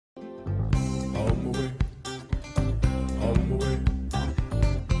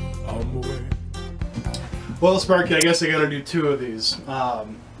come away. Well, Sparky, I guess I gotta do two of these.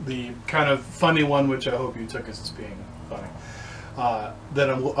 The kind of funny one, which I hope you took as being funny, that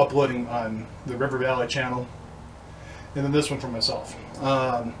I'm uploading on the River Valley channel, and then this one for myself.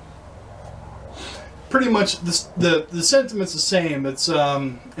 Pretty much the sentiment's the same. It's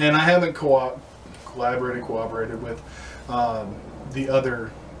and I haven't cooperated with the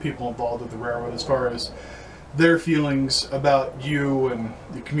other people involved with the railroad as far as their feelings about you and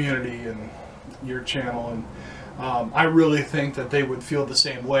the community and your channel, and I really think that they would feel the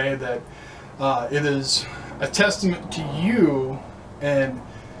same way, that it is a testament to you, and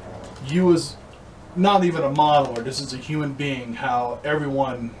you as not even a model or just as a human being, how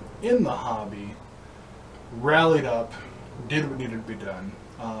everyone in the hobby rallied up, did what needed to be done.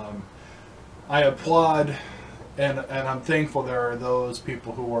 I applaud, and I'm thankful there are those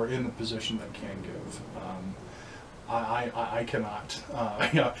people who are in the position that can give. I cannot.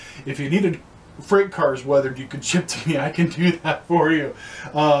 You know, if you needed freight cars weathered, you could ship to me. I can do that for you.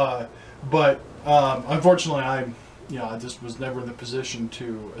 But unfortunately, I just was never in the position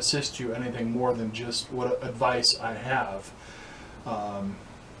to assist you anything more than just what advice I have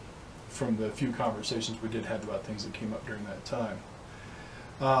from the few conversations we did have about things that came up during that time.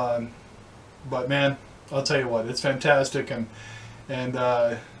 But man, I'll tell you what, it's fantastic, and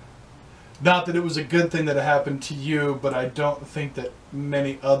not that it was a good thing that it happened to you, but I don't think that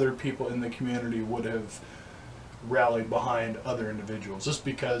many other people in the community would have rallied behind other individuals just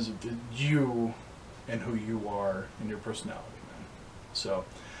because of you and who you are and your personality, man. So,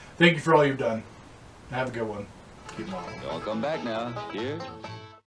 thank you for all you've done. Have a good one. Keep on. Y'all come back now. Cheers.